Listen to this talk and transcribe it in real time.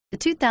The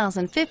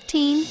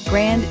 2015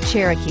 Grand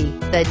Cherokee.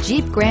 The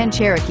Jeep Grand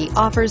Cherokee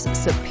offers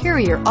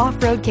superior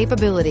off-road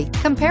capability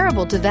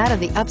comparable to that of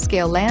the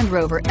upscale Land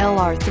Rover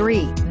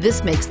LR3.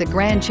 This makes the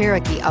Grand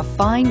Cherokee a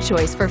fine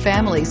choice for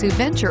families who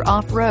venture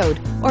off-road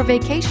or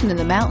vacation in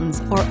the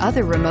mountains or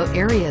other remote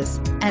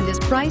areas, and is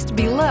priced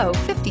below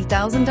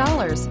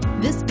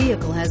 $50,000. This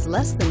vehicle has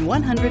less than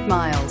 100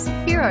 miles.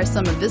 Here are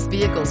some of this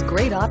vehicle's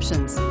great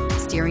options: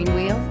 steering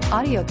wheel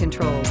audio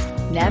controls,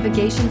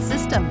 navigation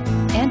system,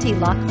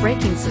 anti-lock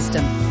braking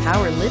system,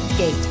 power lift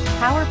gate,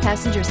 power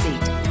passenger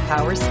seat,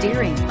 power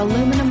steering,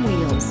 aluminum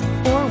wheels,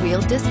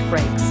 four-wheel disc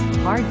brakes,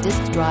 hard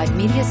disk drive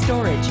media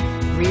storage,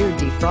 rear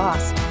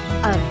defrost.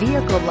 A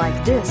vehicle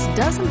like this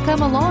doesn't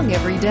come along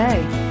every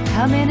day.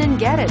 Come in and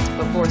get it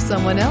before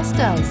someone else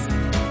does.